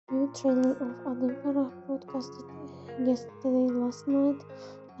trailer of Adem Farah broadcasted yesterday last night,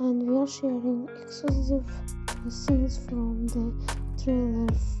 and we are sharing exclusive scenes from the trailer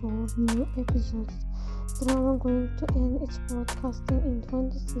for new episodes. Drama going to end its broadcasting in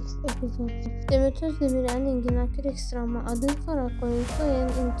 26 episodes. Demet, Ozdemir and Engin Akyurek'S drama Adem Farah going to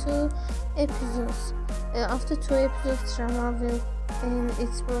end in 2 episodes. After 2 episodes, drama will end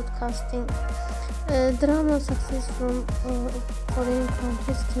its broadcasting. Drama success from foreign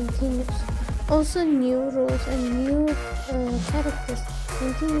countries continues. Also, new roles and new characters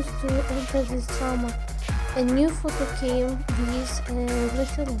continues to enter this drama. A new photo came with a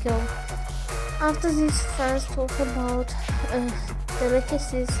little girl. After this, first talk about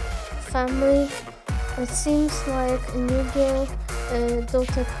Demet's family. It seems like a new girl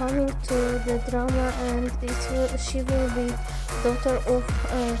daughter coming to the drama, and she will be daughter of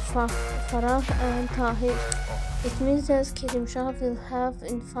Farah and Fahir. It means that Kerim Shah will have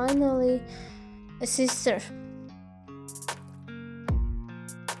finally a sister.